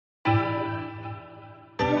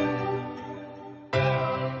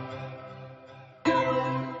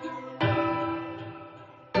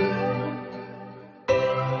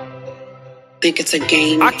think it's a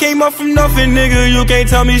game. I came up from nothing, nigga, you can't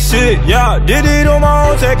tell me shit, yeah. Did it on my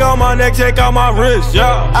own, take out my neck, take out my wrist,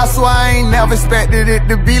 yeah. I swear I ain't never expected it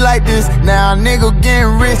to be like this. Now a nigga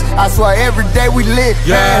getting rich, I swear every day we lit,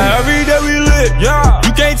 yeah. Every day we lit, yeah.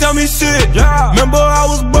 You can't tell me shit, yeah. Remember I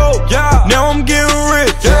was broke, yeah. Now I'm getting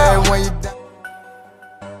rich, yeah. When you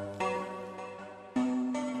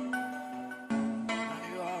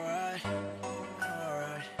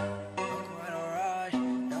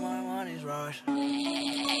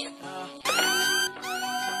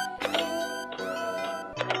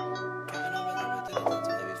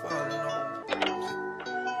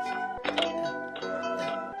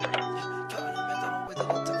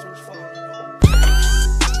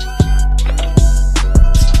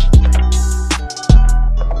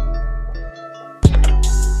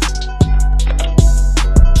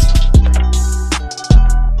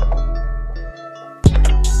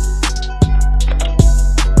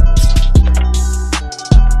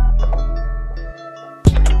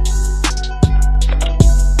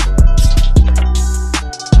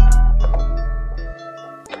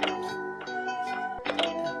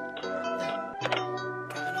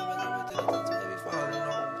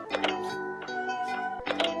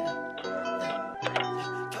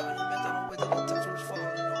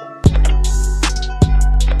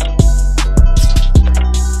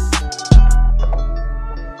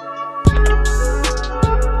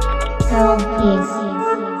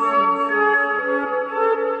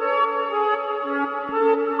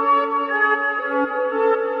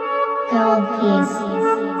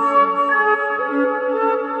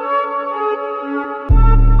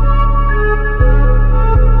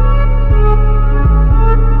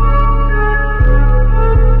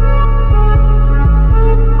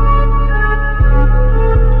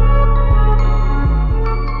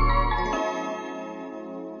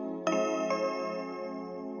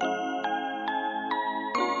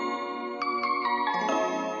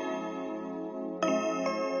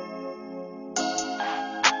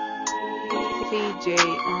DJ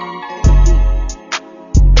on